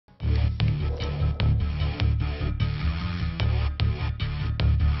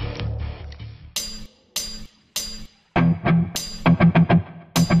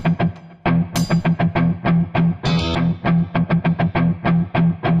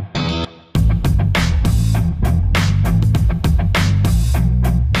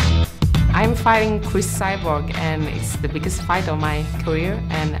fighting Cris Cyborg, and it's the biggest fight of my career,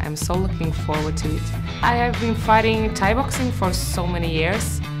 and I'm so looking forward to it. I have been fighting Thai boxing for so many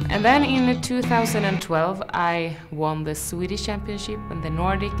years, and then in 2012 I won the Swedish Championship and the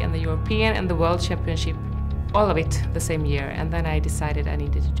Nordic and the European and the World Championship, all of it the same year, and then I decided I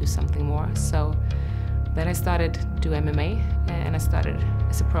needed to do something more. So then I started to do MMA, and I started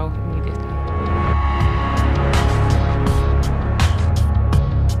as a pro immediately.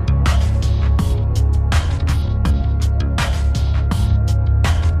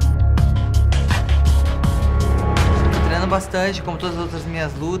 Bastante, como todas as outras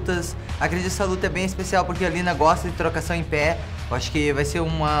minhas lutas. Acredito que essa luta é bem especial porque a Lina gosta de trocação em pé. Eu acho que vai ser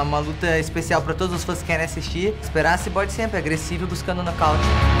uma luta especial para todos os fãs que querem assistir. Esperar a Cyborg sempre agressiva, buscando nocaute.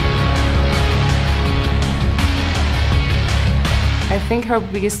 I think her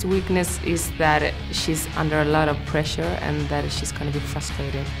biggest weakness is that she's under a lot of pressure and that she's going to be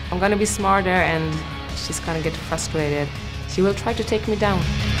frustrated. I'm going to be smarter and she's going to get frustrated. She will try to take me down.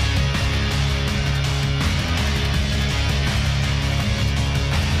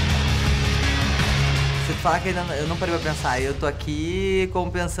 Falar que eu não parei pra pensar, eu tô aqui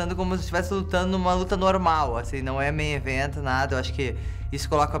pensando como se eu estivesse lutando numa luta normal, assim, não é main event, nada, eu acho que isso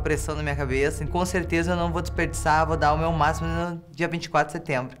coloca a pressão na minha cabeça, e com certeza eu não vou desperdiçar, vou dar o meu máximo no dia 24 de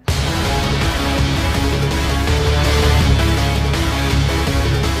setembro.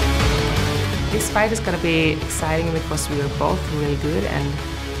 This fight is going to be exciting because we are both really good and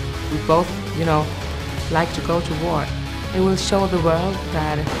we both, you know, like to go to war. It will show the world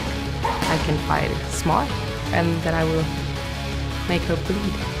that I can fight smart and that I will make her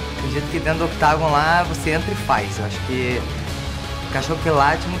bleed. Acredito que dentro do Octagon lá você entra e faz. Eu acho que o cachorro que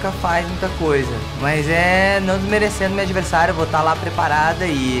late nunca faz muita coisa. Mas não desmerecendo meu adversário, eu vou estar lá preparada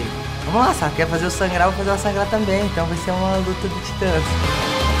e vamos lá, sabe? Quer fazer eu sangrar, eu vou fazer ela sangrar também. Então vai ser uma luta de titãs.